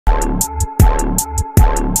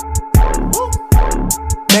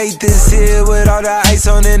Made this here with all the ice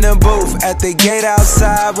on in the booth. At the gate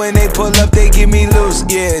outside, when they pull up, they give me loose.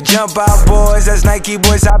 Yeah, jump out, boys. That's Nike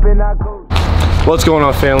boys hopping out cool. What's going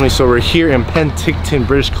on, family? So we're here in Penticton,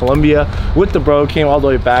 British Columbia with the bro. Came all the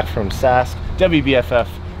way back from Sask, WBFF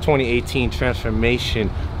 2018 Transformation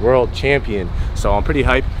World Champion. So I'm pretty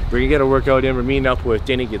hyped. We're gonna get a workout in. We're meeting up with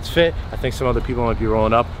Danny Gets Fit. I think some other people might be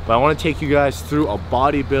rolling up, but I want to take you guys through a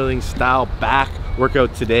bodybuilding style back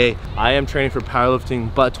workout today. I am training for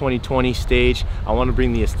powerlifting butt 2020 stage. I want to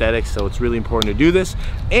bring the aesthetics, so it's really important to do this.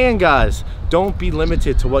 And guys, don't be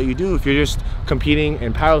limited to what you do. If you're just competing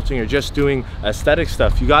in powerlifting or just doing aesthetic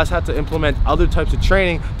stuff, you guys have to implement other types of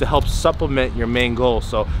training to help supplement your main goal.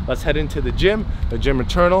 So let's head into the gym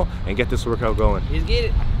Eternal, and get this workout going. Let's get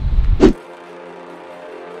it.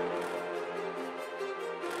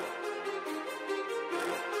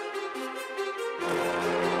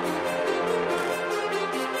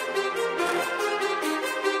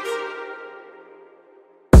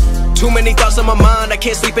 Too many thoughts on my mind, I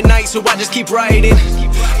can't sleep at night, so I just keep writing.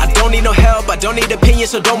 I don't need no help, I don't need opinions,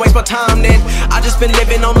 so don't waste my time then. I just been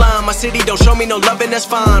living online, my city don't show me no love, and that's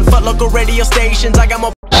fine. Fuck local radio stations, I got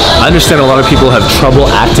more. I understand a lot of people have trouble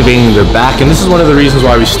activating their back, and this is one of the reasons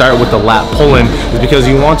why we start with the lat pull-in, is because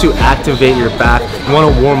you want to activate your back, you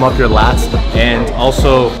want to warm up your lats, and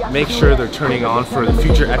also make sure they're turning on for the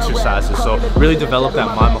future exercises. So really develop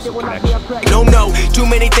that mind muscle connection. No, too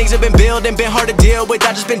many things have been building, been hard to deal with,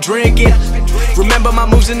 I just been drinking. Remember my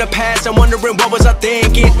moves in the past, I'm wondering what was I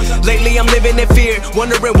thinking. Lately I'm living in fear,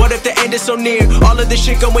 wondering what if the end is so near. All of this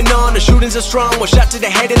shit going on, the shootings are strong, one shot to the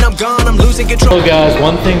head and I'm gone, I'm losing control. So guys,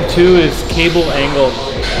 one thing too is cable angle.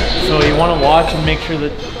 So you want to watch and make sure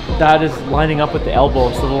that that is lining up with the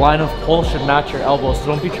elbow. So the line of pull should match your elbow. So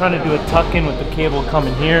don't be trying to do a tuck in with the cable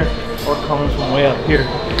coming here or coming from way up here.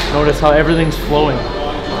 Notice how everything's flowing.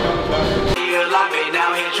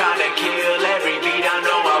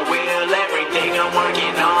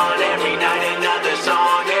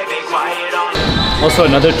 Also,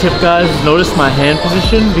 another tip, guys, notice my hand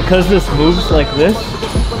position. Because this moves like this,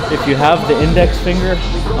 if you have the index finger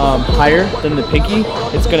higher than the pinky,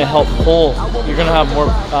 it's going to help pull. You're going to have more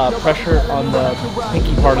pressure on the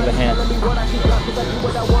pinky part of the hand.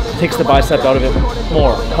 Takes the bicep out of it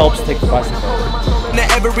more. Helps take the bicep out of it.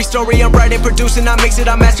 Every story I'm writing, producing, I mix it,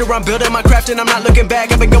 I master, I'm building my craft, and I'm not looking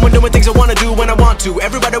back. I've been going doing things I want to do when I want to.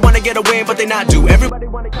 Everybody want to get a win, but they not do. Everybody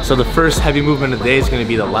want to. So the first heavy movement of the day is going to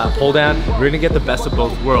be the lat pull down. We're going to get the best of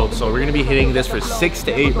both worlds. So we're going to be hitting this for 6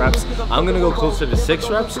 to 8 reps. I'm going to go closer to 6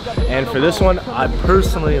 reps. And for this one, I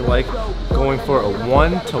personally like going for a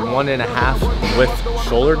 1 to 1.5 with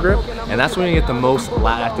shoulder grip. And that's when you get the most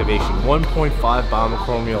lat activation, 1.5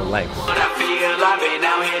 biomechanical length. I've been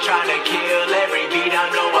out here trying to kill every beat, I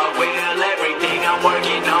know I will. Everything I'm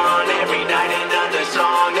working on, every night another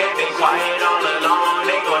song. They've been quiet all along,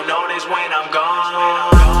 they gon' notice when I'm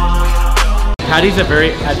gone. Patty's a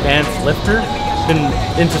very advanced lifter, been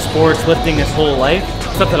into sports, lifting his whole life.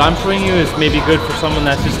 Stuff that I'm showing you is maybe good for someone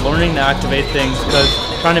that's just learning to activate things, because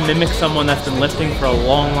trying to mimic someone that's been lifting for a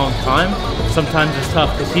long time, sometimes it's tough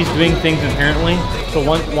because he's doing things inherently. So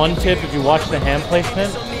one tip, if you watch the hand placement,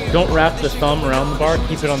 don't wrap the thumb around the bar,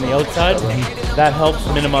 keep it on the outside. That helps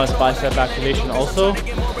minimize bicep activation also.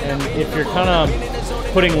 And if you're kind of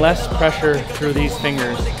putting less pressure through these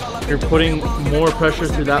fingers, you're putting more pressure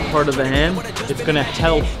through that part of the hand, it's gonna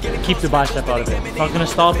help keep the bicep out of it. It's not gonna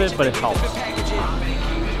stop it, but it helps. I've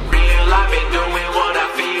been doing what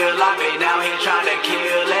I feel, I've been out here trying to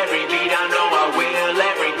kill every beat, I know I will.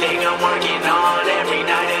 Everything I'm working on, every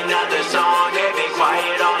night another song. They've been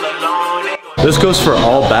quiet all along. This goes for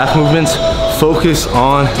all back movements. Focus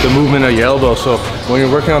on the movement of your elbow. So when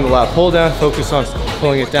you're working on the lat pull down, focus on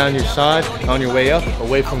pulling it down your side on your way up,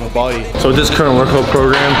 away from the body. So with this current workout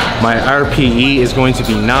program, my RPE is going to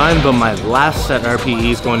be 9, but my last set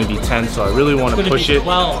RPE is going to be 10. So I really want to push it.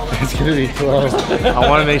 It's going to be 12. I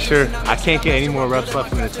want to make sure I can't get any more reps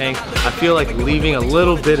left in the tank. I feel like leaving a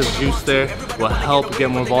little bit of juice there will help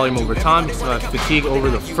get more volume over time. Because if I fatigue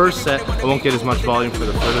over the first set, I won't get as much volume for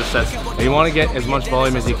the further sets. And you want to get as much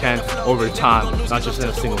volume as you can over time, not just in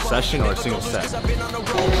a single session or a single set.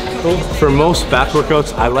 For most back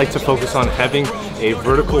workouts, I like to focus on having a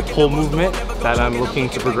vertical pull movement that I'm looking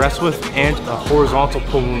to progress with and a horizontal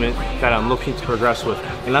pull movement that I'm looking to progress with.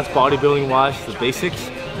 And that's bodybuilding wise, the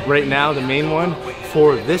basics. Right now, the main one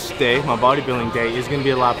for this day, my bodybuilding day, is gonna be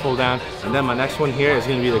a lat pull down. And then my next one here is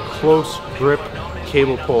gonna be the close grip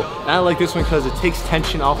cable pull. And I like this one because it takes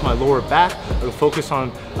tension off my lower back. It'll focus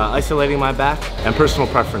on isolating my back, and personal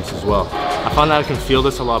preference as well. I found that I can feel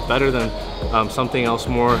this a lot better than something else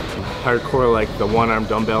more hardcore like the one-arm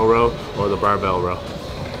dumbbell row or the barbell row.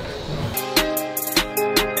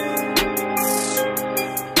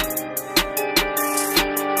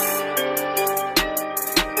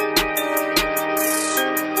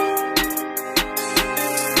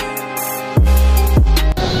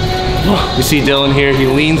 You see Dylan here, he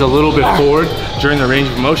leans a little bit forward during the range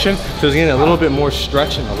of motion, so he's getting a little bit more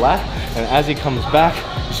stretch in the lat, and as he comes back,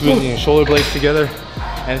 he's squeezing his shoulder blades together,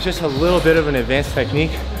 and it's just a little bit of an advanced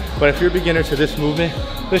technique. But if you're a beginner to this movement,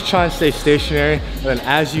 just try and stay stationary, and then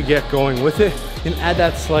as you get going with it, you can add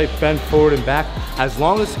that slight bend forward and back, as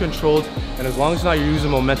long as it's controlled, and as long as not you're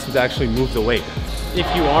using momentum to actually move the weight.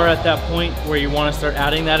 If you are at that point where you want to start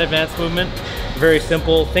adding that advanced movement, very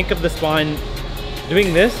simple. Think of the spine.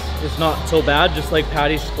 Doing this is not so bad, just like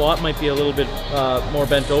Patty's squat might be a little bit more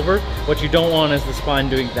bent over. What you don't want is the spine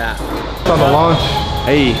doing that. On the launch,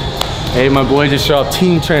 hey, my boy just showed up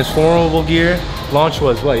Team Transformable gear. Launch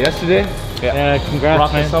was what, yesterday? Yeah, congrats,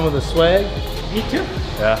 Rocking man. some of the swag. Me too.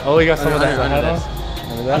 Yeah. Oh, you got some of that under hat this.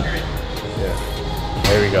 on? Under that? Yeah.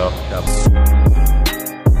 There we go.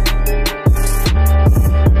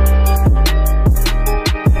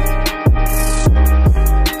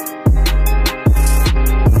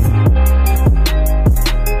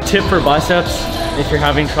 Tip for biceps, if you're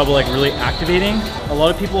having trouble like really activating, a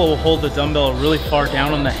lot of people will hold the dumbbell really far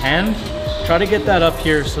down on the hand. Try to get that up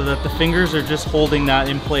here so that the fingers are just holding that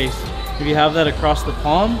in place. If you have that across the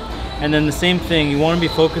palm, and then the same thing, you want to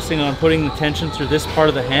be focusing on putting the tension through this part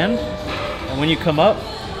of the hand. And when you come up,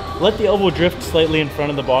 let the elbow drift slightly in front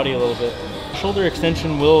of the body a little bit. Shoulder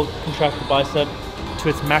extension will contract the bicep to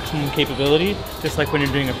its maximum capability, just like when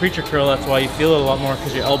you're doing a preacher curl. That's why you feel it a lot more,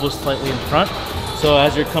 because your elbow's slightly in front. So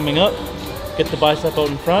as you're coming up, get the bicep out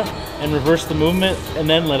in front and reverse the movement, and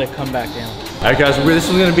then let it come back down. All right guys, this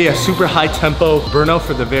is gonna be a super high tempo burnout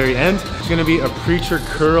for the very end. It's gonna be a preacher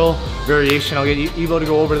curl variation. I'll get Evo to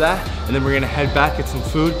go over that, and then we're gonna head back, get some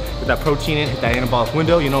food, get that protein in, hit that anabolic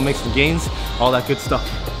window, you know, make some gains, all that good stuff.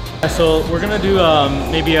 So we're gonna do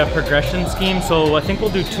maybe a progression scheme. So I think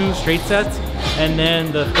we'll do 2 straight sets, and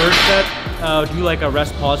then the third set, do like a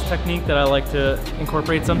rest pause technique that I like to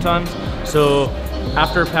incorporate sometimes. So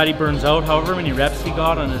after Patty burns out, however many reps he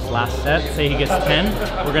got on his last set, say he gets 10,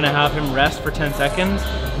 we're gonna have him rest for 10 seconds,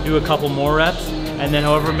 do a couple more reps, and then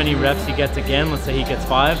however many reps he gets again, let's say he gets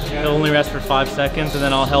 5, he'll only rest for 5 seconds, and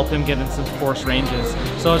then I'll help him get in some force ranges.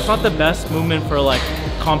 So it's not the best movement for like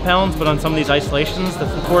compounds, but on some of these isolations, the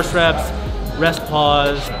force reps, rest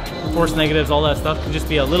pause, force negatives, all that stuff can just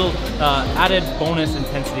be a little added bonus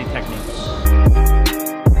intensity technique.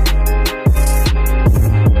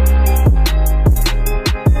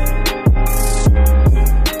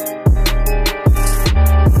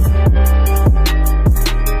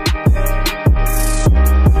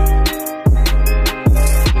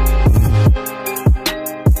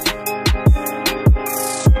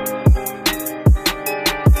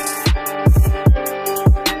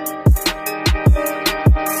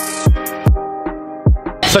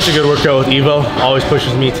 Such a good workout with Evo, always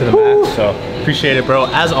pushes me to the mat, so appreciate it, bro,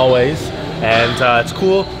 as always. And it's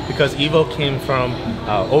cool because Evo came from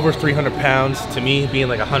over 300 pounds to me being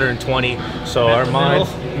like 120, so our minds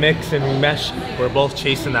mix and we mesh. We're both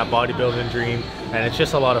chasing that bodybuilding dream, and it's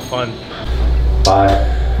just a lot of fun.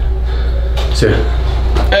 5, 2.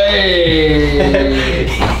 Hey!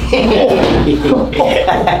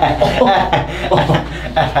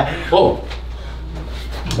 Whoa!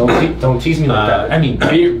 Don't tease me like that. I mean,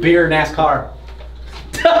 beer NASCAR.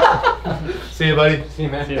 See you, buddy. See you,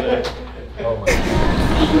 man. See you later. Oh my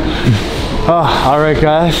God. All right,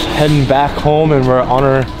 guys, heading back home, and we're on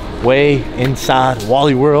our way inside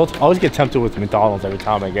Wally World. I always get tempted with McDonald's every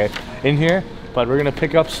time I get in here, but we're gonna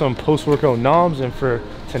pick up some post-workout noms, and for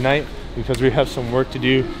tonight, because we have some work to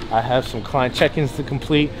do, I have some client check-ins to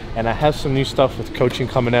complete, and I have some new stuff with coaching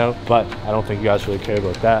coming out, but I don't think you guys really care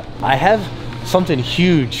about that. I have something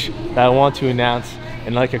huge that I want to announce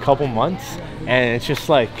in like a couple months, and it's just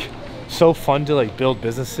like so fun to like build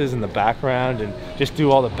businesses in the background and just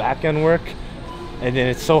do all the back end work, and then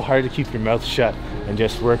it's so hard to keep your mouth shut and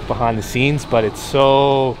just work behind the scenes, but it's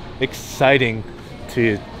so exciting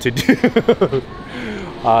to do.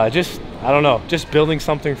 I don't know, just building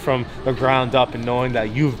something from the ground up and knowing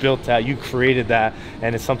that you've built that, you created that,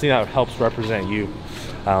 and it's something that helps represent you.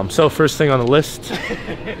 So first thing on the list,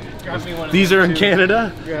 these are in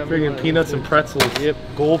Canada, friggin' peanuts and pretzels. Yep,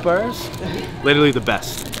 Gold bars, literally the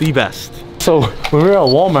best, the best. So when we were at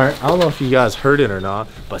Walmart, I don't know if you guys heard it or not,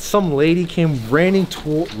 but some lady came running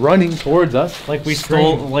towards us. Like we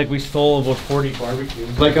stole about 40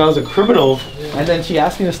 barbecues. Like I was a criminal, and then she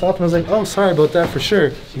asked me to stop, and I was like, oh, sorry about that for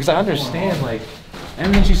sure, because I understand, like.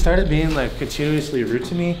 And then she started being like continuously rude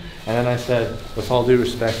to me, and then I said, with all due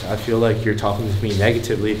respect, I feel like you're talking to me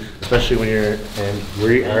negatively, especially when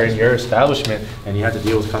we are in your establishment and you have to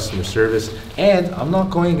deal with customer service, and I'm not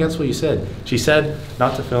going against what you said. She said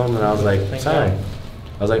not to film, and I was like, sorry.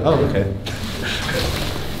 I was like, oh, okay.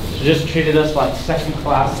 They just treated us like second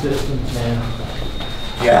class citizens, man.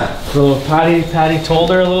 Yeah. So Patty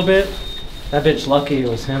told her a little bit. That bitch lucky it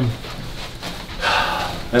was him.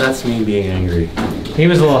 And that's me being angry. He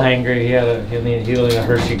was a little hangry. He only a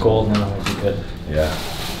Hershey Gold now. It'd be good. Yeah.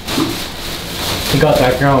 He got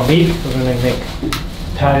that ground beef. We're gonna make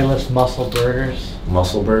Pattyless muscle burgers.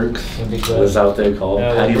 Muscle burgers? It'd be good. What is out there called?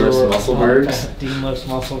 Pattyless muscle burgers? Deanless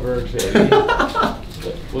muscle burgers, baby.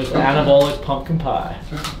 With anabolic pumpkin pie.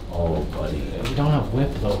 Oh, buddy. We don't have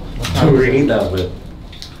whip though. We need that whip.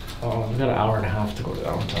 Oh, we got an hour and a half to go to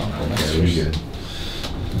downtown. Okay, we're good.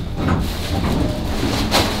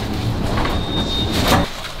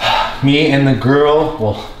 Me and the girl,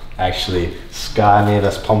 well, actually, Sky made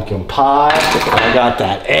us pumpkin pie. I got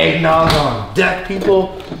that eggnog on deck,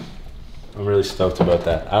 people. I'm really stoked about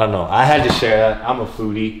that. I don't know. I had to share that. I'm a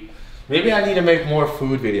foodie. Maybe I need to make more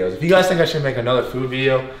food videos. If you guys think I should make another food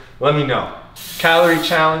video, let me know. Calorie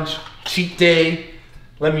challenge, cheat day,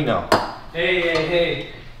 let me know. Hey.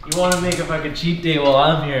 You want to make a fucking cheat day while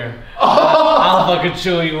I'm here? I'll fucking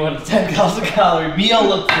show you what a 10,000 calorie meal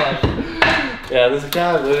looks like. Yeah, this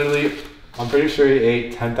guy literally, I'm pretty sure he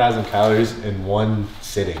ate 10,000 calories in one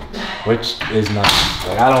sitting, which is nuts.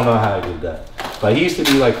 Like, I don't know how he did that. But he used to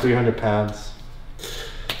be like 300 pounds.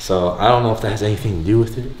 So I don't know if that has anything to do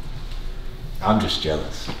with it. I'm just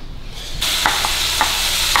jealous.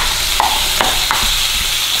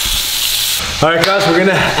 All right, guys, we're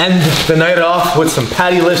gonna end the night off with some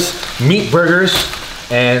Pattyless meat burgers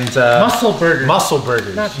and Muscle burgers. Muscle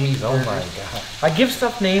burgers. Not meat Jeez, oh burgers. my God. I give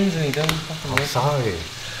stuff names and he doesn't fucking I'm sorry.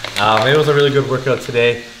 It was a really good workout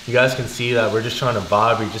today. You guys can see that we're just trying to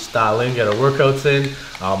vibe. We just dial in, get our workouts in,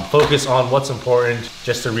 focus on what's important.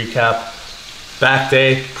 Just to recap, back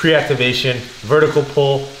day, pre-activation, vertical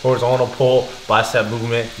pull, horizontal pull, bicep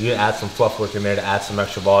movement. You can add some fluff work in there to add some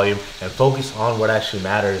extra volume and focus on what actually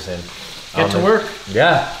matters. And Get to work.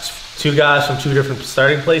 Yeah, two guys from two different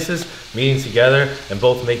starting places, meeting together and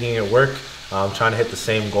both making it work, trying to hit the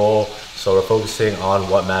same goal. So we're focusing on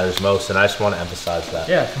what matters most, and I just want to emphasize that.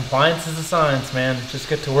 Yeah, compliance is a science, man. Just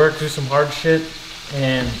get to work, do some hard shit,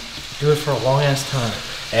 and do it for a long ass time.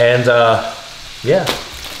 And yeah,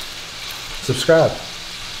 subscribe.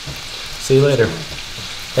 See you later.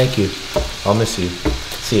 Thank you. I'll miss you.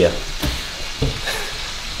 See ya.